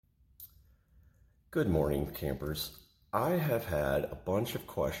Good morning, campers. I have had a bunch of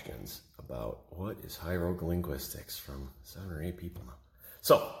questions about what is hierolinguistics from 7 or 8 people now.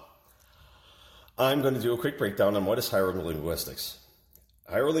 So, I'm going to do a quick breakdown on what is hierolinguistics.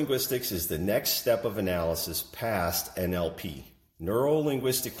 Hierolinguistics is the next step of analysis past NLP.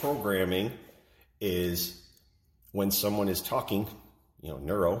 Neuro-linguistic programming is when someone is talking,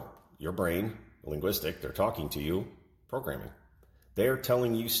 neuro, your brain, linguistic, they're talking to you, programming. They're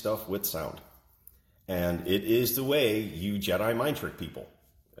telling you stuff with sound. And it is the way you Jedi mind trick people.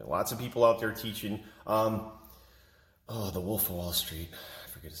 And lots of people out there teaching, the Wolf of Wall Street. I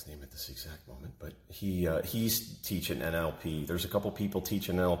forget his name at this exact moment, but he's teaching NLP. There's a couple people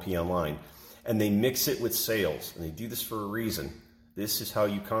teaching NLP online, and they mix it with sales, and they do this for a reason. This is how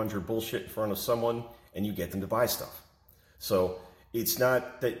you conjure bullshit in front of someone, and you get them to buy stuff. So it's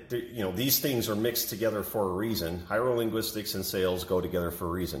not that, these things are mixed together for a reason. Hierolinguistics and sales go together for a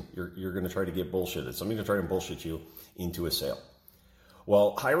reason. You're going to try to get bullshitted. Somebody's going to try and bullshit you into a sale.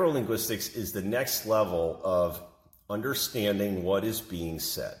 Well, hierolinguistics is the next level of understanding what is being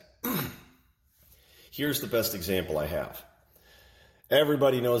said. Here's the best example I have.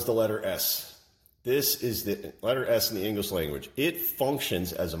 Everybody knows the letter S. This is the letter S in the English language. It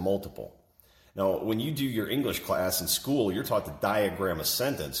functions as a multiple. Now, when you do your English class in school, you're taught to diagram a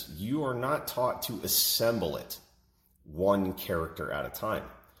sentence. You are not taught to assemble it one character at a time.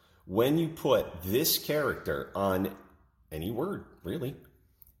 When you put this character on any word, really,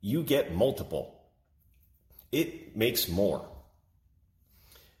 you get multiple. It makes more.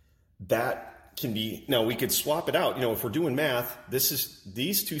 That can be, now we could swap it out. If we're doing math,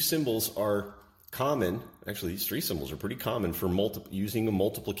 these two symbols are common. Actually, these 3 symbols are pretty common for using a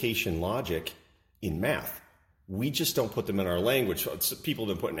multiplication logic in math. We just don't put them in our language. People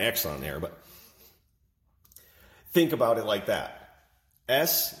have been putting X on there, but think about it like that.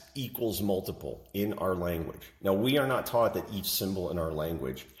 S equals multiple in our language. Now, we are not taught that each symbol in our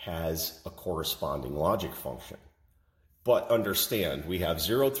language has a corresponding logic function. But understand, we have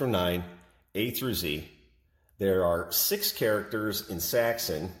 0 through 9, A through Z. There are 6 characters in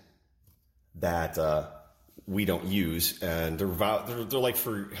Saxon that we don't use, and they're like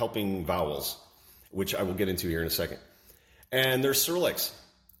for helping vowels, which I will get into here in a second. And there's Cyrillics.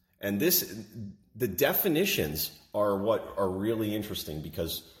 And the definitions are what are really interesting,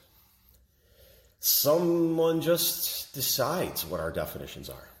 because someone just decides what our definitions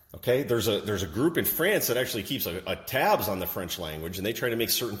are. Okay? There's a group in France that actually keeps a tabs on the French language, and they try to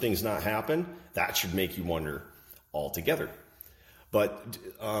make certain things not happen. That should make you wonder altogether. But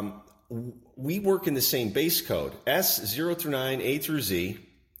we work in the same base code. S, 0 through 9, A through Z.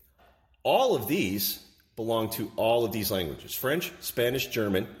 All of these belong to all of these languages. French, Spanish,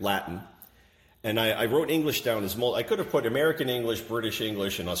 German, Latin. And I wrote English down as I could have put American English, British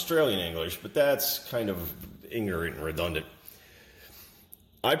English, and Australian English, but that's kind of ignorant and redundant.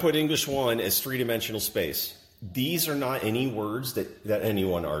 I put English 1 as 3-dimensional space. These are not any words that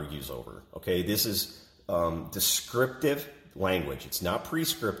anyone argues over. Okay, this is descriptive language. It's not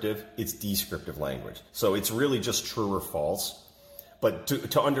prescriptive, it's descriptive language. So it's really just true or false. But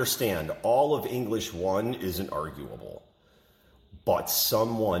to understand, all of English 1 isn't arguable. But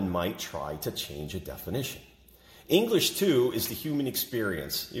someone might try to change a definition. English 2 is the human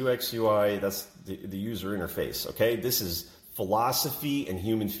experience. UX, UI, that's the user interface. Okay, this is philosophy and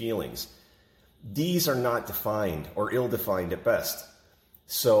human feelings. These are not defined or ill-defined at best.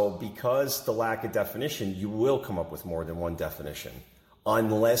 So because the lack of definition, you will come up with more than one definition,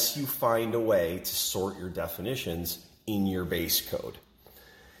 unless you find a way to sort your definitions in your base code.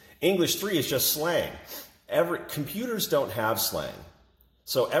 English 3 is just slang. Computers don't have slang.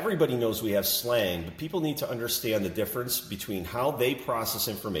 So everybody knows we have slang, but people need to understand the difference between how they process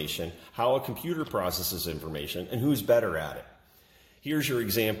information, how a computer processes information, and who's better at it. Here's your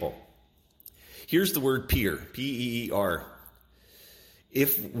example. Here's the word peer, P-E-E-R.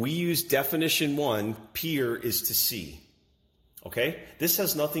 If we use definition 1, peer is to see. Okay? This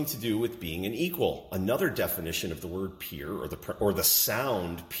has nothing to do with being an equal. Another definition of the word peer, or the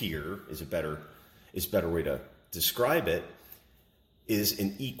sound peer is a better way to describe it, is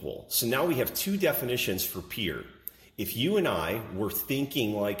an equal. So now we have 2 definitions for peer. If you and I were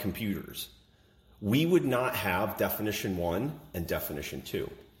thinking like computers, we would not have definition 1 and definition 2.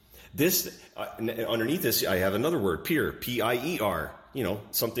 This underneath this, I have another word, peer, P-I-E-R.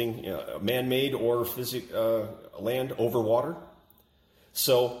 Something man-made or land over water.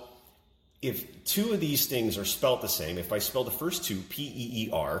 So if 2 of these things are spelt the same, if I spell the first 2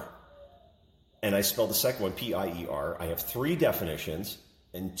 P-E-E-R, and I spell the second one P-I-E-R, I have 3 definitions,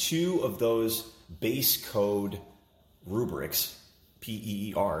 and 2 of those base code rubrics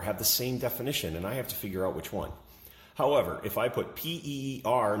P-E-E-R, have the same definition, and I have to figure out which one. However, if I put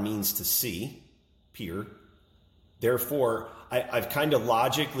P-E-E-R means to see, peer, therefore, I've kind of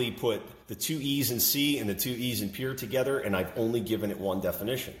logically put the two E's in see and the two E's in peer together, and I've only given it one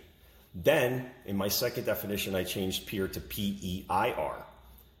definition. Then, in my second definition, I changed peer to P-E-I-R.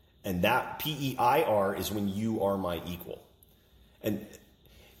 And that P-E-I-R is when you are my equal. And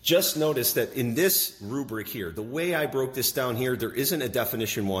just notice that in this rubric here, the way I broke this down here, there isn't a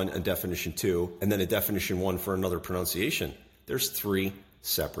definition 1, a definition 2, and then a definition 1 for another pronunciation. There's 3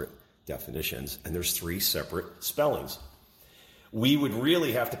 separate definitions, and there's 3 separate spellings. We would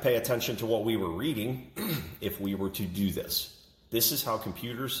really have to pay attention to what we were reading if we were to do this. This is how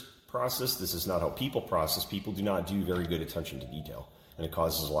computers process. This is not how people process. People do not do very good attention to detail, and it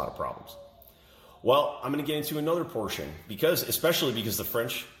causes a lot of problems. Well, I'm going to get into another portion, especially because the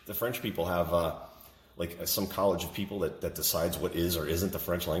French people have some college of people that decides what is or isn't the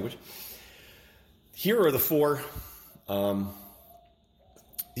French language. Here are the 4.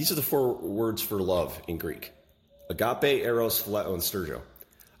 These are the 4 words for love in Greek: agape, eros, phileo, and storge.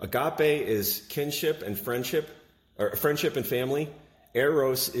 Agape is kinship and friendship, or friendship and family.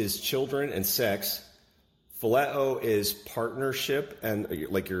 Eros is children and sex. Phileo is partnership and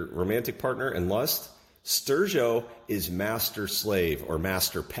like your romantic partner and lust. Storge is master-slave or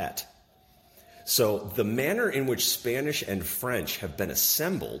master-pet. So the manner in which Spanish and French have been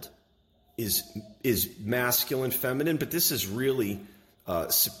assembled is masculine, feminine, but this is really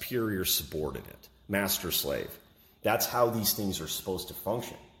superior, subordinate, master-slave. That's how these things are supposed to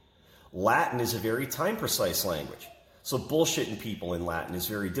function. Latin is a very time-precise language. So bullshitting people in Latin is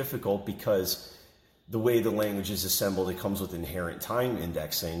very difficult because the way the language is assembled, it comes with inherent time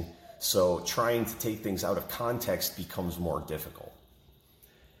indexing. So trying to take things out of context becomes more difficult.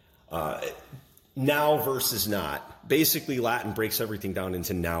 Now versus not. Basically, Latin breaks everything down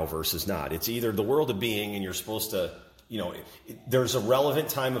into now versus not. It's either the world of being and you're supposed to, there's a relevant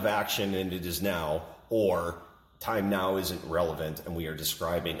time of action and it is now, or time now isn't relevant and we are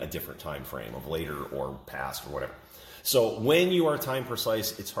describing a different time frame of later or past or whatever. So when you are time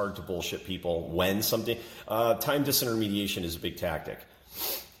precise, it's hard to bullshit people. When something, time disintermediation is a big tactic.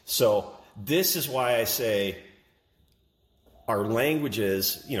 So this is why I say our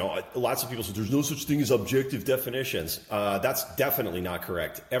languages, lots of people say there's no such thing as objective definitions. That's definitely not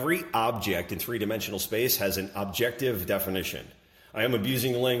correct. Every object in three-dimensional space has an objective definition. I am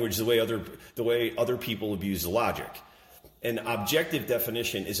abusing the language the way other people abuse the logic. An objective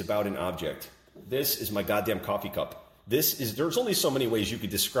definition is about an object. This is my goddamn coffee cup. There's only so many ways you could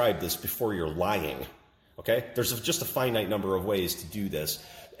describe this before you're lying. Okay? There's just a finite number of ways to do this.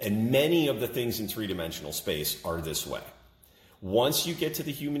 And many of the things in three-dimensional space are this way. Once you get to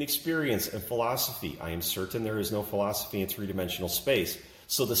the human experience and philosophy, I am certain there is no philosophy in three-dimensional space.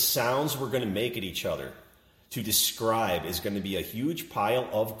 So the sounds we're going to make at each other to describe is going to be a huge pile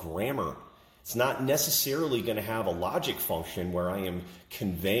of grammar. It's not necessarily going to have a logic function where I am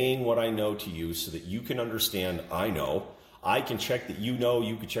conveying what I know to you so that you can understand I know. I can check that you know,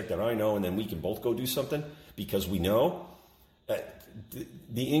 you can check that I know, and then we can both go do something because we know.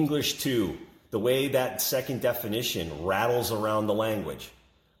 The English, too, the way that second definition rattles around the language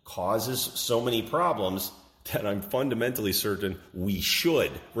causes so many problems that I'm fundamentally certain we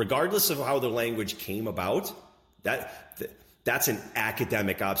should, regardless of how the language came about, that's an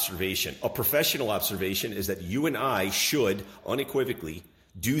academic observation. A professional observation is that you and I should unequivocally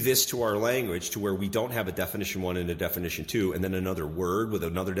do this to our language to where we don't have a definition 1 and a definition 2 and then another word with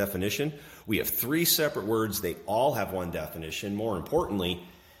another definition. We have 3 separate words. They all have one definition. More importantly,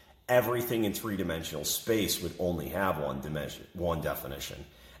 everything in three-dimensional space would only have one definition.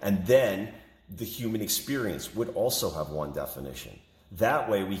 And then the human experience would also have one definition. That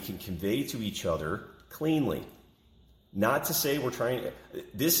way we can convey to each other cleanly. Not to say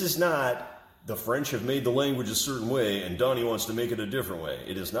this is not the French have made the language a certain way and Donnie wants to make it a different way.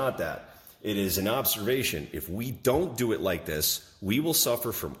 It is not that. It is an observation. If we don't do it like this, we will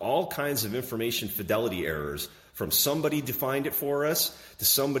suffer from all kinds of information fidelity errors, from somebody defined it for us, to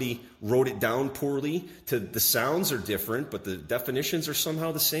somebody wrote it down poorly, to the sounds are different, but the definitions are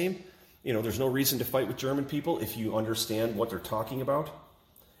somehow the same. There's no reason to fight with German people if you understand what they're talking about,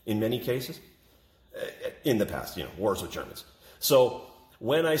 in many cases. In the past, wars with Germans. So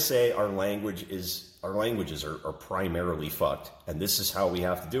when I say our languages are primarily fucked, and this is how we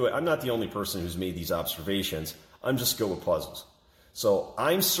have to do it, I'm not the only person who's made these observations. I'm just go with puzzles. So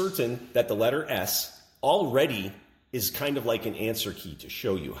I'm certain that the letter S already is kind of like an answer key to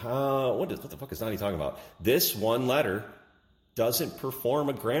show you what the fuck is Donnie talking about? This one letter doesn't perform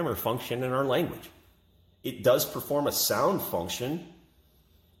a grammar function in our language. It does perform a sound function,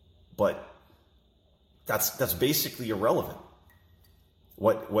 but that's basically irrelevant.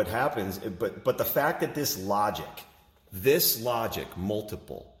 What happens, but the fact that this logic,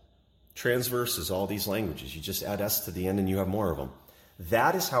 multiple, transverses all these languages, you just add S to the end and you have more of them.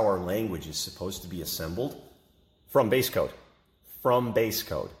 That is how our language is supposed to be assembled from base code.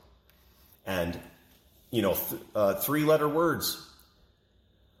 And, three-letter words.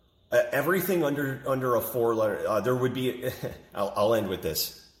 Everything under a four-letter, there would be, I'll end with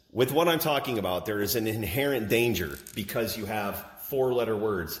this. With what I'm talking about, there is an inherent danger because you have four-letter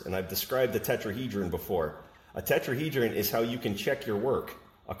words. And I've described the tetrahedron before. A tetrahedron is how you can check your work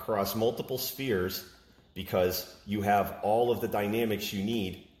across multiple spheres because you have all of the dynamics you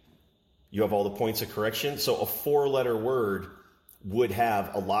need. You have all the points of correction. So a four-letter word would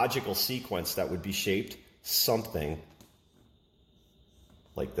have a logical sequence that would be shaped something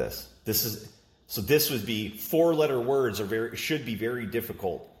like this. This would be four-letter words should be very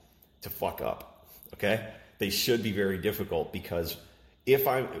difficult to fuck up. Okay? They should be very difficult because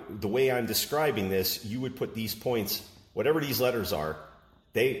the way I'm describing this, you would put these points, whatever these letters are,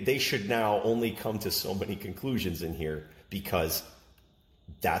 they should now only come to so many conclusions in here because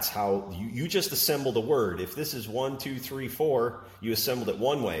that's how you just assembled a word. If this is 1, 2, 3, 4, you assembled it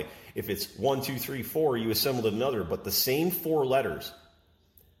one way. If it's 1, 2, 3, 4, you assembled it another. But the same four letters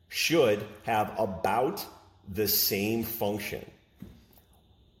should have about the same function.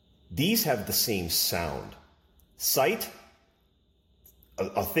 These have the same sound. Sight,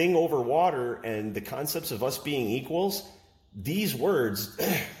 a thing over water, and the concepts of us being equals, these words,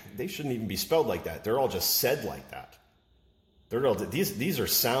 they shouldn't even be spelled like that. They're all just said like that. These are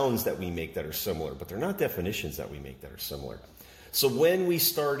sounds that we make that are similar, but they're not definitions that we make that are similar. So when we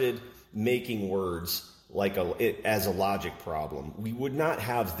started making words as a logic problem, we would not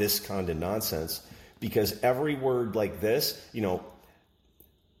have this kind of nonsense because every word like this,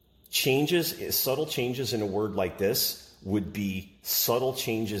 subtle changes in a word like this would be subtle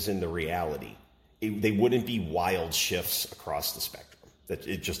changes in the reality. They wouldn't be wild shifts across the spectrum.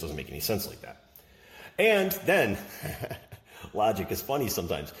 It just doesn't make any sense like that. And then, logic is funny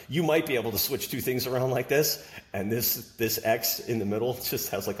sometimes. You might be able to switch two things around like this, and this X in the middle just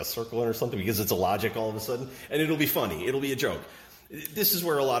has like a circle in or something because it's a logic all of a sudden, and it'll be funny. It'll be a joke. This is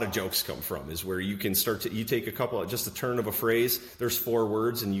where a lot of jokes come from, is where you can you take just a turn of a phrase, there's four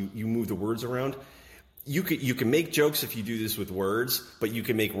words, and you move the words around. You can make jokes if you do this with words, but you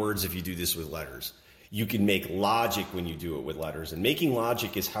can make words if you do this with letters. You can make logic when you do it with letters. And making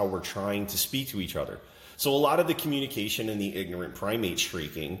logic is how we're trying to speak to each other. So a lot of the communication and the ignorant primate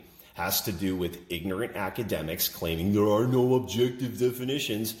shrieking has to do with ignorant academics claiming there are no objective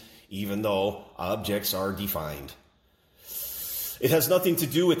definitions, even though objects are defined. It has nothing to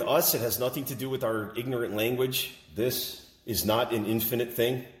do with us. It has nothing to do with our ignorant language. This is not an infinite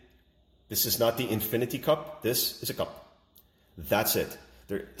thing. This is not the infinity cup. This is a cup. That's it.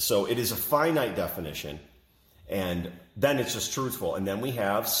 So it is a finite definition, and then it's just truthful. And then we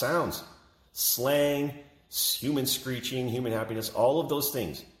have sounds, slang, human screeching, human happiness, all of those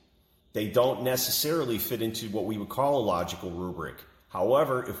things. They don't necessarily fit into what we would call a logical rubric.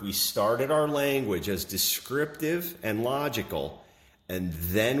 However, if we started our language as descriptive and logical, and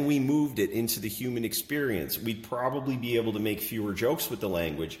then we moved it into the human experience, we'd probably be able to make fewer jokes with the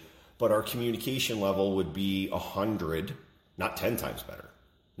language, but our communication level would be 100, not 10 times better.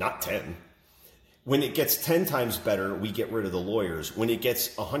 Not 10. When it gets 10 times better, we get rid of the lawyers. When it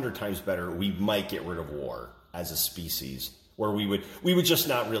gets 100 times better, we might get rid of war as a species, where we would just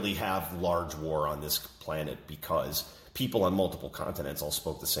not really have large war on this planet because people on multiple continents all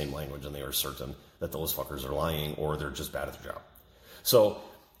spoke the same language and they are certain that those fuckers are lying or they're just bad at their job. So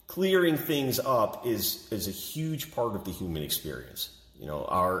clearing things up is a huge part of the human experience.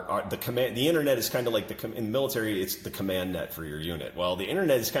 The internet is kind of like in the military, it's the command net for your unit. Well, the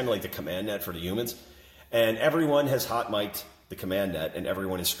internet is kind of like the command net for the humans, and everyone has hot mic'd the command net, and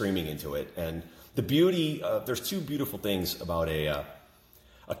everyone is screaming into it. And the beauty, there's two beautiful things about a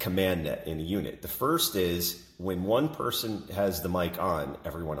command net in a unit. The first is when one person has the mic on,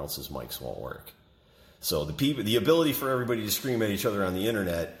 everyone else's mics won't work. So the ability for everybody to scream at each other on the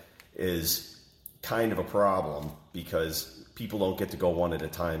internet is kind of a problem because people don't get to go one at a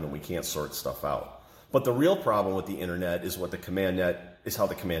time and we can't sort stuff out. But the real problem with the internet is how the command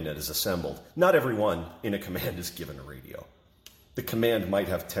net is assembled. Not everyone in a command is given a radio. The command might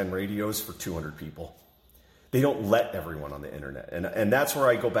have 10 radios for 200 people. They don't let everyone on the internet. And that's where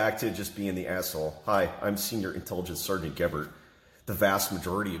I go back to just being the asshole. Hi, I'm Senior Intelligence Sergeant Gebert. The vast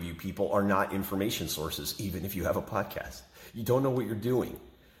majority of you people are not information sources, even if you have a podcast. You don't know what you're doing.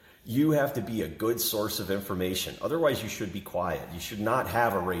 You have to be a good source of information. Otherwise, you should be quiet. You should not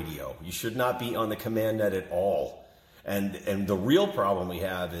have a radio. You should not be on the command net at all. And the real problem we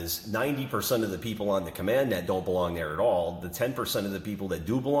have is 90% of the people on the command net don't belong there at all. The 10% of the people that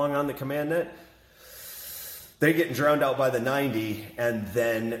do belong on the command net, they're getting drowned out by the 90, and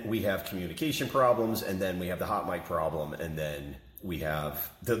then we have communication problems, and then we have the hot mic problem, and then we have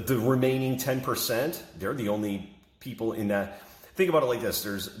the remaining 10%. They're the only people in that. Think about it like this.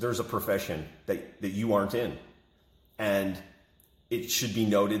 There's a profession that you aren't in. And it should be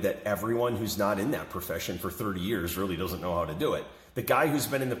noted that everyone who's not in that profession for 30 years really doesn't know how to do it. The guy who's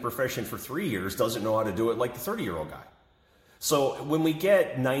been in the profession for 3 years doesn't know how to do it like the 30-year-old guy. So when we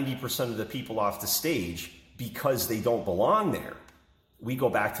get 90% of the people off the stage because they don't belong there, we go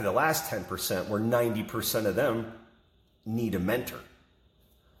back to the last 10% where 90% of them need a mentor.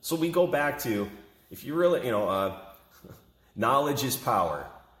 So we go back to, if you really, knowledge is power.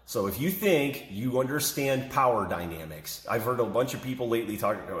 So if you think you understand power dynamics, I've heard a bunch of people lately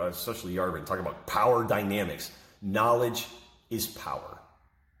talking, especially Yarvin, talking about power dynamics. Knowledge is power.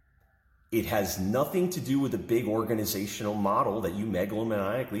 It has nothing to do with a big organizational model that you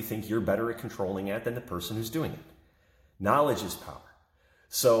megalomaniacally think you're better at controlling it than the person who's doing it. Knowledge is power.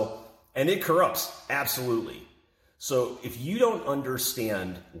 So, and it corrupts, absolutely. So if you don't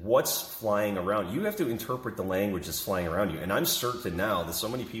understand what's flying around, you have to interpret the language that's flying around you. And I'm certain now that so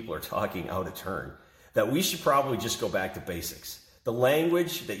many people are talking out of turn that we should probably just go back to basics. The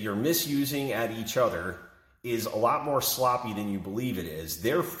language that you're misusing at each other is a lot more sloppy than you believe it is.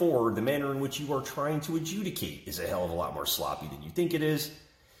 Therefore, the manner in which you are trying to adjudicate is a hell of a lot more sloppy than you think it is.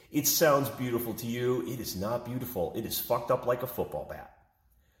 It sounds beautiful to you. It is not beautiful. It is fucked up like a football bat.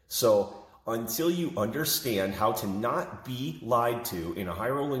 So until you understand how to not be lied to in a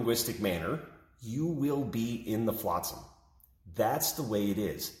hierolinguistic manner, you will be in the flotsam. That's the way it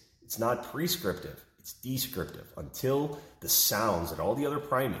is. It's not prescriptive, it's descriptive. Until the sounds that all the other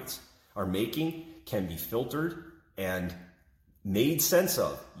primates are making can be filtered and made sense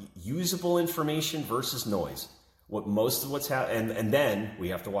of. Usable information versus noise. What's happening, and then we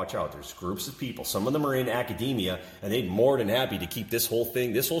have to watch out. There's groups of people. Some of them are in academia, and they're more than happy to keep this whole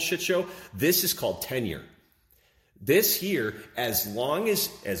thing, this whole shit show. This is called tenure. This here, as long as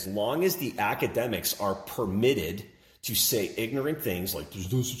the academics are permitted to say ignorant things like there's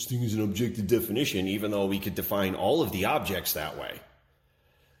no such thing as an objective definition, even though we could define all of the objects that way.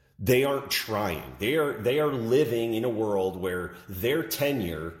 They aren't trying. They are living in a world where their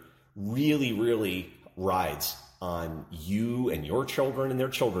tenure really, really rides on you and your children and their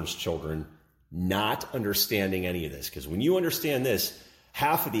children's children not understanding any of this. Because when you understand this,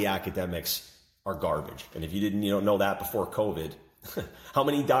 half of the academics are garbage. And if you didn't know that before COVID, how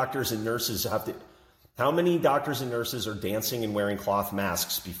many doctors and nurses are dancing and wearing cloth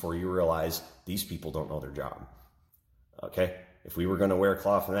masks before you realize these people don't know their job? Okay? If we were going to wear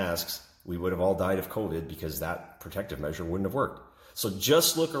cloth masks, we would have all died of COVID because that protective measure wouldn't have worked. So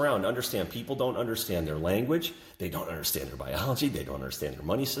just look around, understand people don't understand their language, they don't understand their biology, they don't understand their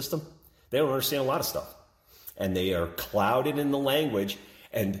money system, they don't understand a lot of stuff. And they are clouded in the language,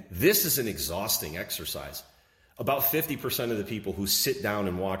 and this is an exhausting exercise. About 50% of the people who sit down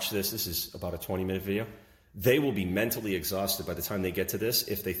and watch this is about a 20-minute video, they will be mentally exhausted by the time they get to this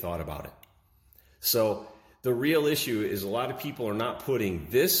if they thought about it. So the real issue is a lot of people are not putting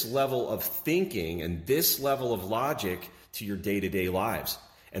this level of thinking and this level of logic to your day-to-day lives.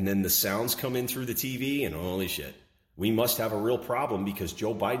 And then the sounds come in through the TV and holy shit, we must have a real problem because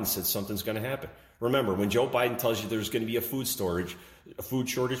Joe Biden said something's going to happen. Remember, when Joe Biden tells you there's going to be a food shortage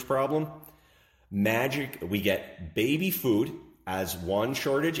problem, we get baby food as one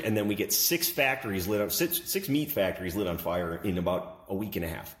shortage, and then we get six meat factories lit on fire in about a week and a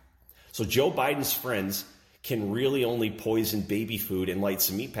half. So Joe Biden's friends can really only poison baby food and light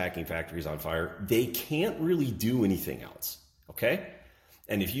some meatpacking factories on fire. They can't really do anything else, okay?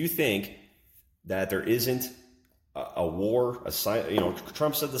 And if you think that there isn't a war,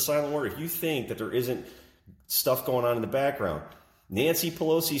 Trump said the silent war, if you think that there isn't stuff going on in the background, Nancy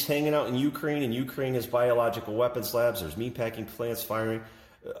Pelosi's hanging out in Ukraine, and Ukraine has biological weapons labs, there's meatpacking plants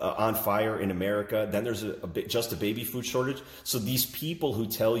on fire in America, then there's just a baby food shortage. So these people who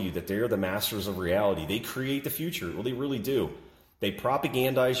tell you that they're the masters of reality, they create the future. Well, they really do. They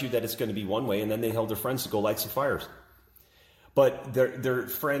propagandize you that it's going to be one way, and then they tell their friends to go light some fires. But their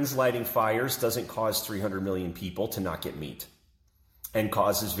friends lighting fires doesn't cause 300 million people to not get meat, and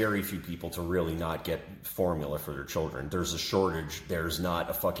causes very few people to really not get formula for their children. There's a shortage. There's not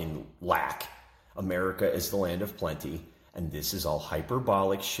a fucking lack. America is the land of plenty. And this is all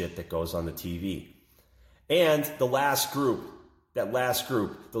hyperbolic shit that goes on the TV. And the last group, that last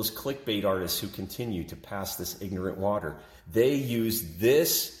group, those clickbait artists who continue to pass this ignorant water, they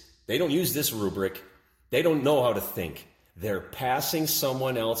don't use this rubric. They don't know how to think. They're passing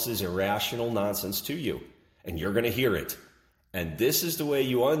someone else's irrational nonsense to you, and you're going to hear it. And this is the way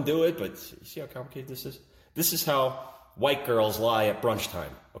you undo it, but you see how complicated this is? This is how white girls lie at brunch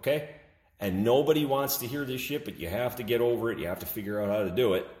time, okay? And nobody wants to hear this shit, but you have to get over it. You have to figure out how to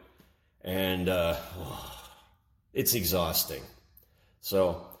do it. And it's exhausting.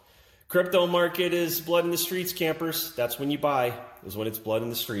 So, crypto market is blood in the streets, campers. That's when you buy, is when it's blood in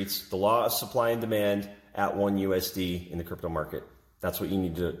the streets. The law of supply and demand at 1 USD in the crypto market. That's what you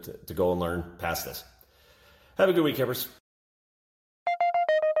need to go and learn past this. Have a good week, campers.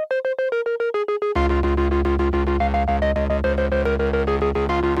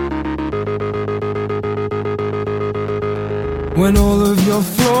 When all of your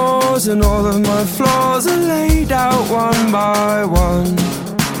flaws and all of my flaws are laid out one by one,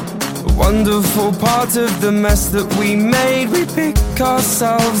 a wonderful part of the mess that we made, we pick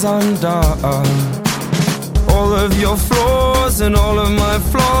ourselves undone. All of your flaws and all of my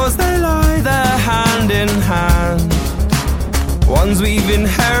flaws, they lie there hand in hand. Ones we've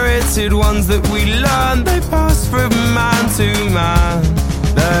inherited, ones that we learned, they pass from man to man.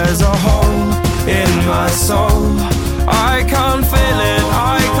 There's a hole in my soul, I can't